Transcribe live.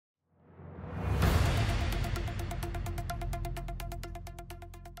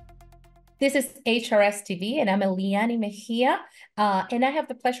This is HRS TV, and I'm Eliany Mejia. And I have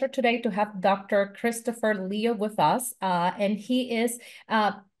the pleasure today to have Dr. Christopher Leo with us. And he is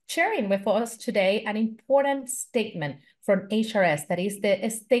sharing with us today an important statement from HRS. That is the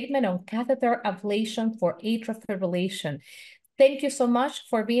statement on catheter ablation for atrial fibrillation. Thank you so much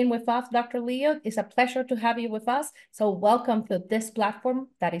for being with us, Dr. Leo. It's a pleasure to have you with us. So welcome to this platform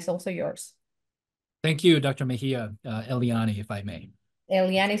that is also yours. Thank you, Dr. Mejia, Eliany, if I may.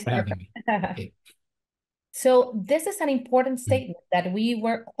 Eliany is for having me. Okay. So this is an important statement that we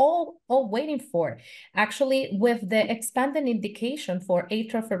were all waiting for. Actually, with the expanded indication for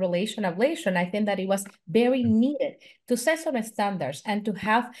atrial fibrillation ablation, I think that it was very needed to set some standards and to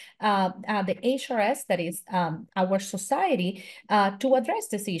have the HRS, that is our society, to address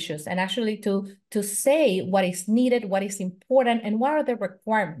these issues and actually to say what is needed, what is important, and what are the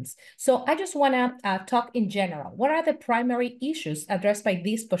requirements. So I just want to talk in general. What are the primary issues addressed by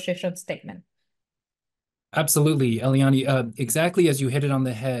this position statement? Absolutely, Eliany. Exactly as you hit it on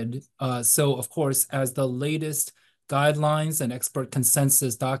the head. So, of course, as the latest guidelines and expert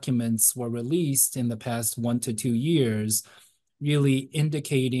consensus documents were released in the past 1 to 2 years, really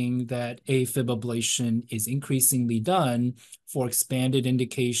indicating that AFib ablation is increasingly done for expanded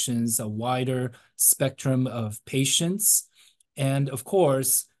indications, a wider spectrum of patients, and of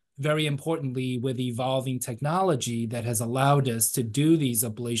course, very importantly, with evolving technology that has allowed us to do these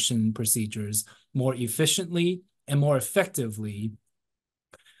ablation procedures more efficiently and more effectively,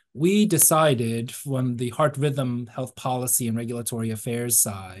 we decided from the Heart Rhythm Health Policy and Regulatory Affairs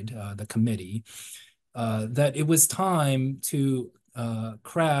side, the committee, that it was time to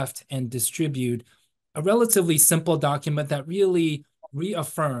craft and distribute a relatively simple document that really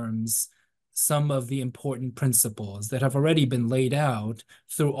reaffirms some of the important principles that have already been laid out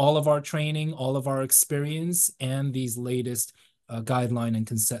through all of our training, all of our experience, and these latest guideline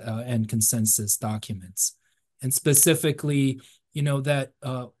and consensus documents. And specifically, that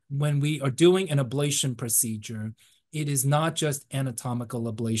when we are doing an ablation procedure, it is not just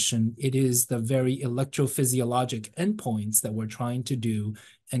anatomical ablation, it is the very electrophysiologic endpoints that we're trying to do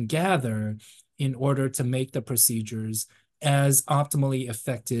and gather in order to make the procedures as optimally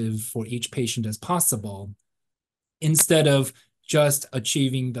effective for each patient as possible, instead of just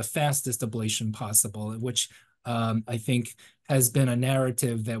achieving the fastest ablation possible, which I think has been a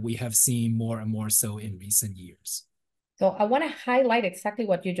narrative that we have seen more and more so in recent years. So I want to highlight exactly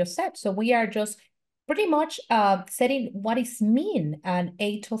what you just said. So we are just pretty much setting what is mean an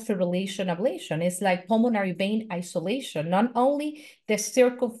atrial fibrillation ablation. It's like pulmonary vein isolation, not only the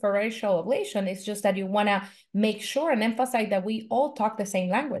circumferential ablation. It's just that you want to make sure and emphasize that we all talk the same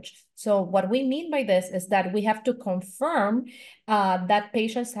language. So what we mean by this is that we have to confirm that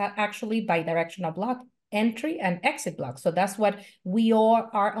patients have actually bidirectional block, entry and exit block. So that's what we all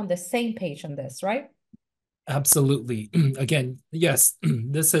are on the same page on this, right? Absolutely. Again, yes,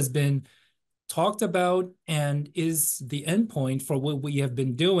 this has been talked about and is the endpoint for what we have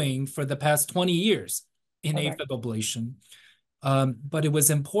been doing for the past 20 years in AFib ablation. But it was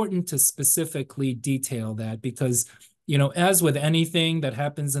important to specifically detail that because, as with anything that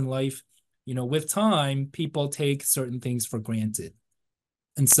happens in life, with time, people take certain things for granted.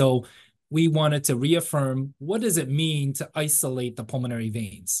 And so we wanted to reaffirm, what does it mean to isolate the pulmonary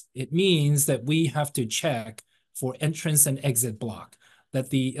veins? It means that we have to check for entrance and exit block, that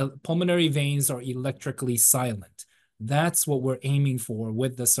the pulmonary veins are electrically silent. That's what we're aiming for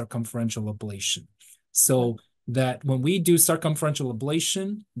with the circumferential ablation. So that when we do circumferential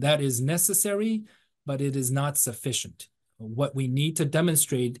ablation, that is necessary, but it is not sufficient. What we need to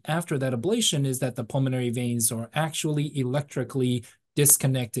demonstrate after that ablation is that the pulmonary veins are actually electrically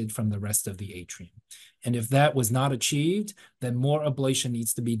disconnected from the rest of the atrium. And if that was not achieved, then more ablation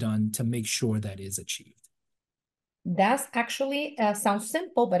needs to be done to make sure that is achieved. That's actually sounds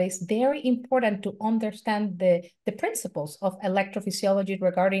simple, but it's very important to understand the principles of electrophysiology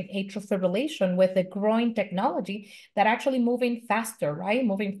regarding atrial fibrillation with the growing technology that actually moving faster, right?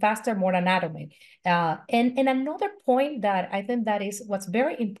 Moving faster, more anatomy. And another point that I think that is what's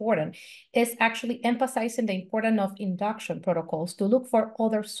very important is actually emphasizing the importance of induction protocols to look for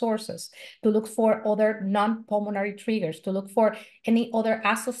other sources, to look for other non-pulmonary triggers, to look for any other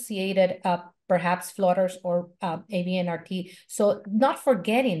associated perhaps flutters or AVNRT. So not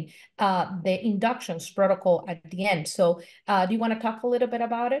forgetting the inductions protocol at the end. So do you want to talk a little bit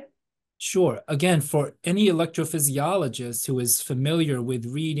about it? Sure. Again, for any electrophysiologist who is familiar with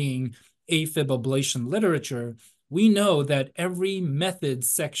reading AFib ablation literature, we know that every method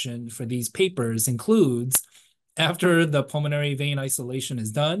section for these papers includes, after the pulmonary vein isolation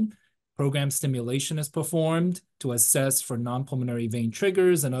is done, Program stimulation is performed to assess for non-pulmonary vein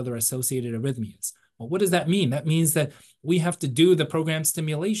triggers and other associated arrhythmias. Well, what does that mean? That means that we have to do the program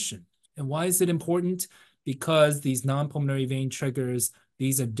stimulation. And why is it important? Because these non-pulmonary vein triggers,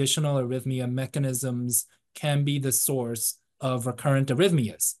 these additional arrhythmia mechanisms can be the source of recurrent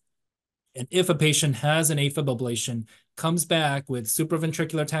arrhythmias. And if a patient has an AFib ablation, comes back with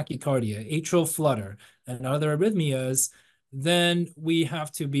supraventricular tachycardia, atrial flutter, and other arrhythmias, then we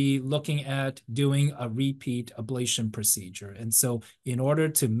have to be looking at doing a repeat ablation procedure. And so in order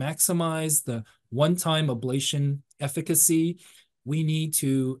to maximize the one-time ablation efficacy, we need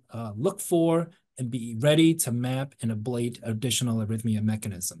to look for and be ready to map and ablate additional arrhythmia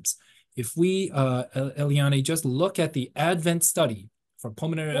mechanisms. If we, Eliany, just look at the ADVENT study for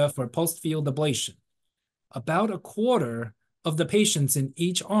pulmonary for pulsed field ablation, about a quarter of the patients in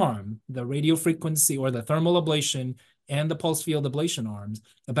each arm, the radiofrequency or the thermal ablation and the pulsed field ablation arms,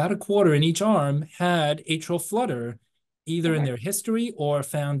 about a quarter in each arm had atrial flutter either in their history or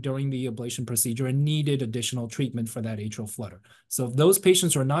found during the ablation procedure and needed additional treatment for that atrial flutter. So if those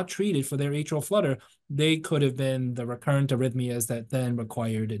patients were not treated for their atrial flutter, they could have been the recurrent arrhythmias that then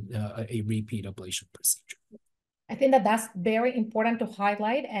required a repeat ablation procedure. I think that that's very important to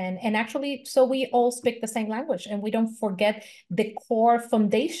highlight, and actually, so we all speak the same language and we don't forget the core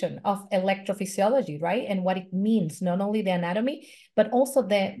foundation of electrophysiology, right? And what it means, not only the anatomy, but also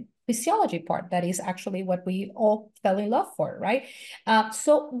the physiology part. That is actually what we all fell in love for, right?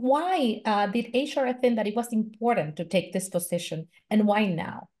 So why did HRS think that it was important to take this position, and why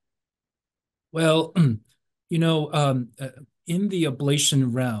now? Well, you know, in the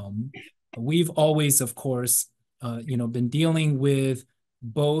ablation realm, we've always, of course, been dealing with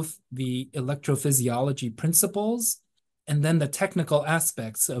both the electrophysiology principles and then the technical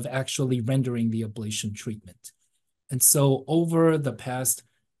aspects of actually rendering the ablation treatment. And so over the past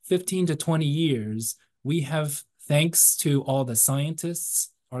 15 to 20 years, we have, thanks to all the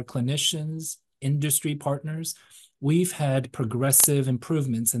scientists, our clinicians, industry partners, we've had progressive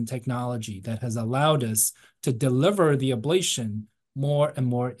improvements in technology that has allowed us to deliver the ablation more and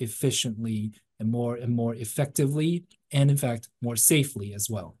more efficiently and more effectively, and in fact, more safely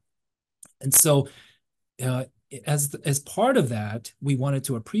as well. And so as part of that, we wanted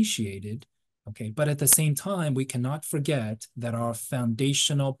to appreciate it, okay? But at the same time, we cannot forget that our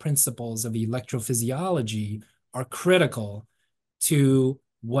foundational principles of electrophysiology are critical to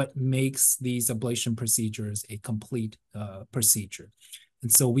what makes these ablation procedures a complete procedure.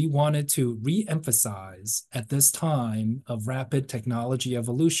 And so we wanted to re-emphasize at this time of rapid technology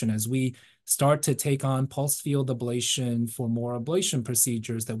evolution, as we start to take on pulsed field ablation for more ablation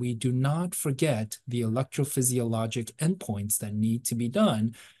procedures, that we do not forget the electrophysiologic endpoints that need to be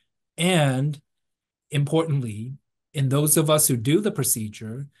done. And importantly, in those of us who do the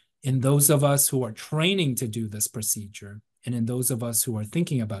procedure, in those of us who are training to do this procedure, and in those of us who are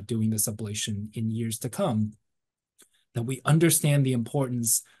thinking about doing this ablation in years to come, that we understand the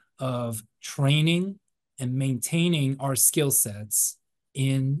importance of training and maintaining our skill sets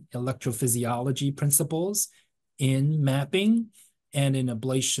in electrophysiology principles, in mapping, and in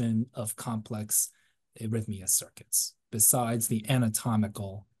ablation of complex arrhythmia circuits, besides the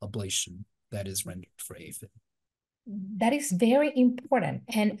anatomical ablation that is rendered for AFib. That is very important.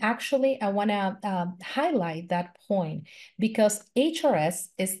 And actually, I want to highlight that point, because HRS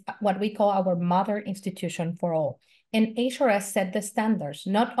is what we call our mother institution for all. And HRS set the standards,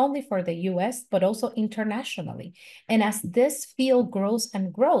 not only for the US, but also internationally. And as this field grows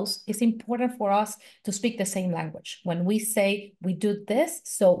and grows, it's important for us to speak the same language. When we say we do this,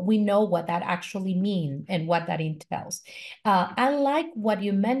 so we know what that actually means and what that entails. I like what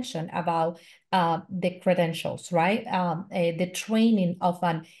you mentioned about the credentials, right? The training of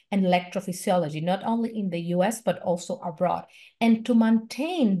an electrophysiology, not only in the US, but also abroad. And to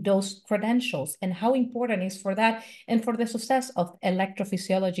maintain those credentials and how important it is for that and for the success of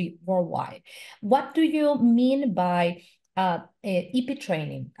electrophysiology worldwide. What do you mean by EP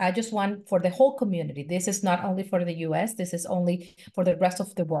training? I just want for the whole community. This is not only for the US, this is only for the rest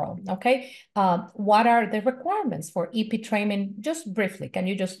of the world, okay? What are the requirements for EP training? Just briefly, can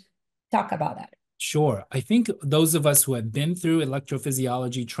you just talk about that? Sure. I think those of us who have been through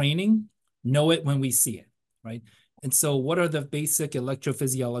electrophysiology training know it when we see it, right? And so what are the basic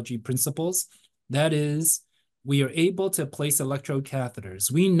electrophysiology principles? That is, we are able to place electrode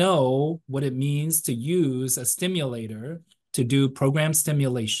catheters. We know what it means to use a stimulator to do program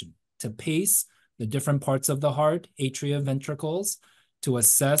stimulation, to pace the different parts of the heart, atria, ventricles, to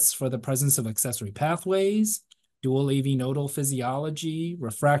assess for the presence of accessory pathways, dual AV nodal physiology,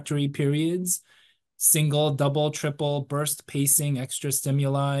 refractory periods, single, double, triple, burst pacing, extra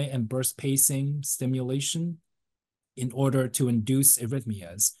stimuli, and burst pacing stimulation in order to induce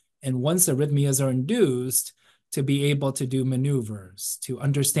arrhythmias. And once arrhythmias are induced, to be able to do maneuvers, to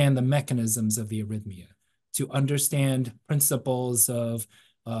understand the mechanisms of the arrhythmia, to understand principles of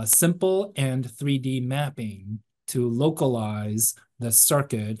simple and 3D mapping to localize the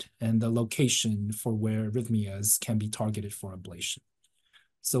circuit and the location for where arrhythmias can be targeted for ablation.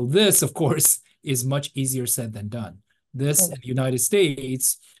 So this, of course, is much easier said than done. This in the United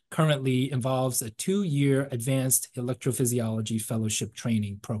States currently involves a 2-year advanced electrophysiology fellowship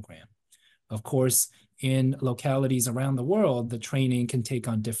training program. Of course, in localities around the world, the training can take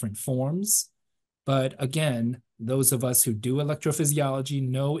on different forms. But again, those of us who do electrophysiology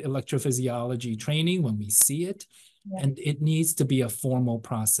know electrophysiology training when we see it, and it needs to be a formal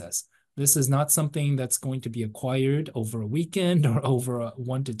process. This is not something that's going to be acquired over a weekend or over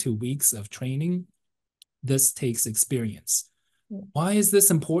 1 to 2 weeks of training. This takes experience. Why is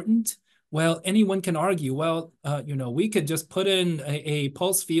this important? Well, anyone can argue, well, we could just put in a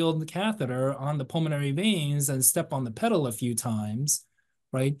pulse field catheter on the pulmonary veins and step on the pedal a few times,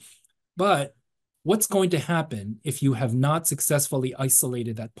 right? But what's going to happen if you have not successfully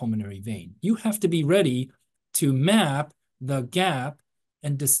isolated that pulmonary vein? You have to be ready to map the gap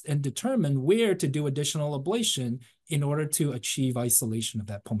and determine where to do additional ablation in order to achieve isolation of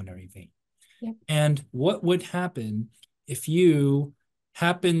that pulmonary vein. Yeah. And what would happen if you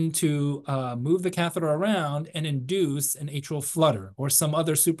happen to move the catheter around and induce an atrial flutter or some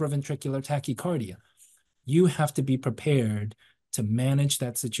other supraventricular tachycardia? You have to be prepared to manage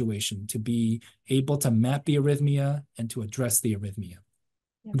that situation, to be able to map the arrhythmia and to address the arrhythmia.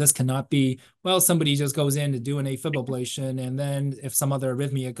 Yeah. This cannot be, well, somebody just goes in to do an AFib ablation, and then if some other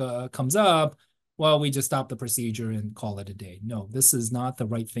arrhythmia comes up, well, we just stop the procedure and call it a day. No, this is not the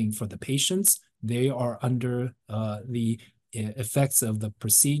right thing for the patients. They are under the effects of the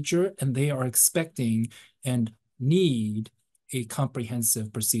procedure, and they are expecting and need a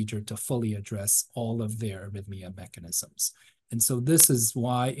comprehensive procedure to fully address all of their arrhythmia mechanisms. And so this is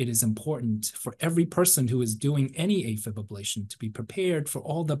why it is important for every person who is doing any AFib ablation to be prepared for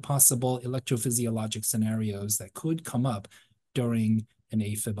all the possible electrophysiologic scenarios that could come up during an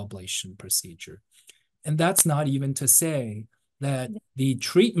AFib ablation procedure. And that's not even to say that the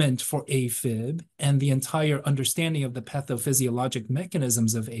treatment for AFib and the entire understanding of the pathophysiologic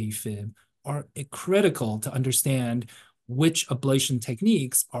mechanisms of AFib are critical to understand which ablation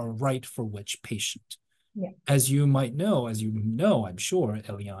techniques are right for which patient. Yeah. As you know, I'm sure,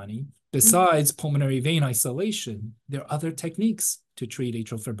 Eliany, besides pulmonary vein isolation, there are other techniques to treat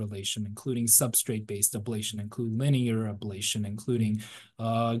atrial fibrillation, including substrate-based ablation, include linear ablation, including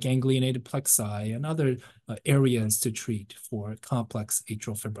ganglionated plexi and other areas to treat for complex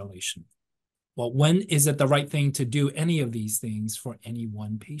atrial fibrillation. Well, when is it the right thing to do any of these things for any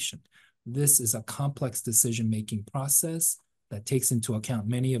one patient? This is a complex decision-making process that takes into account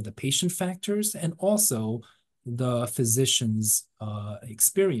many of the patient factors and also the physician's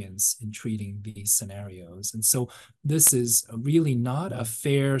experience in treating these scenarios. And so this is really not a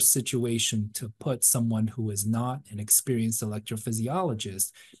fair situation to put someone who is not an experienced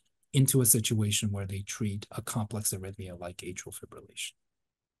electrophysiologist into a situation where they treat a complex arrhythmia like atrial fibrillation.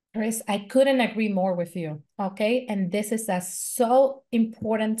 Chris, I couldn't agree more with you, okay? And this is a so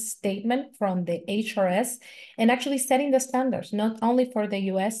important statement from the HRS and actually setting the standards, not only for the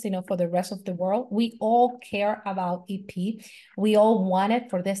US, for the rest of the world. We all care about EP. We all want it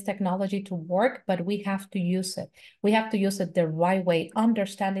for this technology to work, but we have to use it. We have to use it the right way,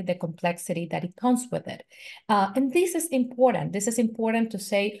 understanding the complexity that it comes with it. And this is important. This is important to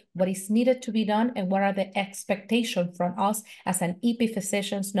say what is needed to be done and what are the expectations from us as an EP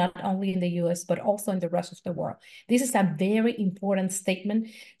physicians, not only in the US, but also in the rest of the world. This is a very important statement.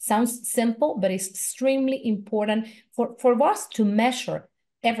 Sounds simple, but it's extremely important for us to measure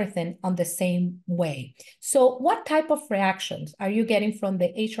everything on the same way. So what type of reactions are you getting from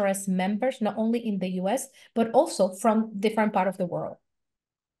the HRS members, not only in the US, but also from different parts of the world?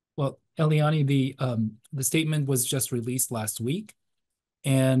 Well, Eliany, the statement was just released last week.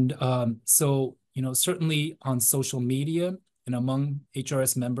 And so, certainly on social media and among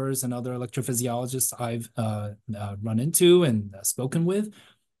HRS members and other electrophysiologists I've run into and spoken with,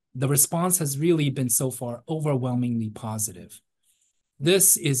 the response has really been so far overwhelmingly positive.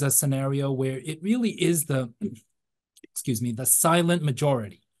 This is a scenario where it really is the silent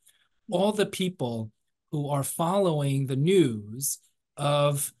majority. All the people who are following the news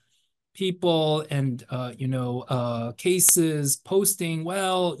of people and, cases posting,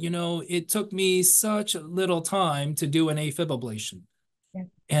 well, it took me such a little time to do an AFib ablation. Yeah.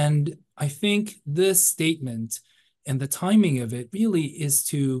 And I think this statement and the timing of it really is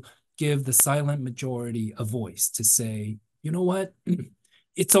to give the silent majority a voice to say, you know what,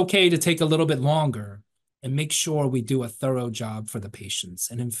 it's okay to take a little bit longer and make sure we do a thorough job for the patients.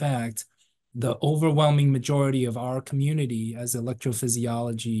 And in fact, the overwhelming majority of our community as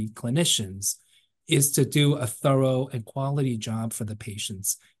electrophysiology clinicians is to do a thorough and quality job for the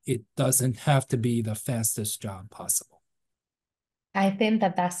patients. It doesn't have to be the fastest job possible. I think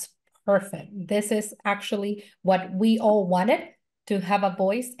that that's perfect. This is actually what we all wanted, to have a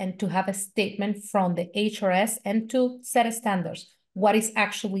voice and to have a statement from the HRS and to set standards. What is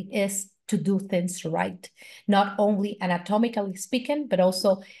actually is to do things right, not only anatomically speaking, but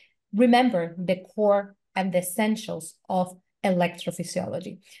also remember the core and the essentials of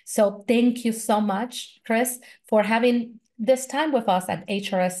electrophysiology. So thank you so much, Chris, for having this time with us at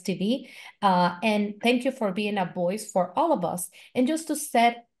HRS TV. And thank you for being a voice for all of us and just to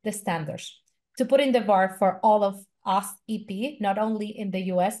set the standards, to put in the bar for all of us EP, not only in the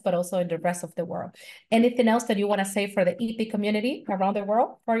US, but also in the rest of the world. Anything else that you want to say for the EP community around the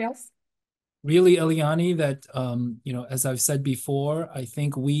world, for us? Really, Eliany, that as I've said before, I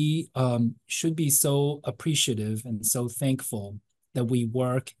think we should be so appreciative and so thankful that we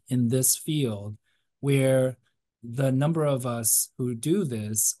work in this field where the number of us who do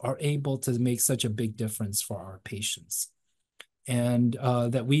this are able to make such a big difference for our patients. And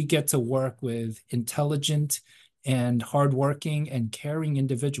that we get to work with intelligent and hardworking and caring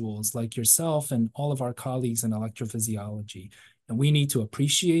individuals like yourself and all of our colleagues in electrophysiology. And we need to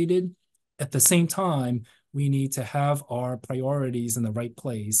appreciate it. At the same time, we need to have our priorities in the right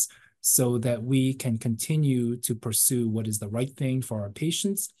place so that we can continue to pursue what is the right thing for our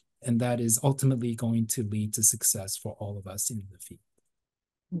patients. And that is ultimately going to lead to success for all of us in the field.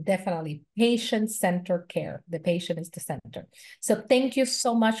 Definitely patient-centered care. The patient is the center. So thank you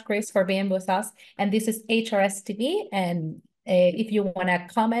so much, Chris, for being with us. And this is HRS TV. And if you want to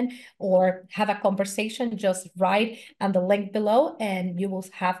comment or have a conversation, just write on the link below and you will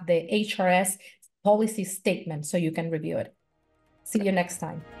have the HRS policy statement so you can review it. See you next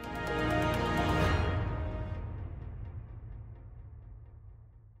time.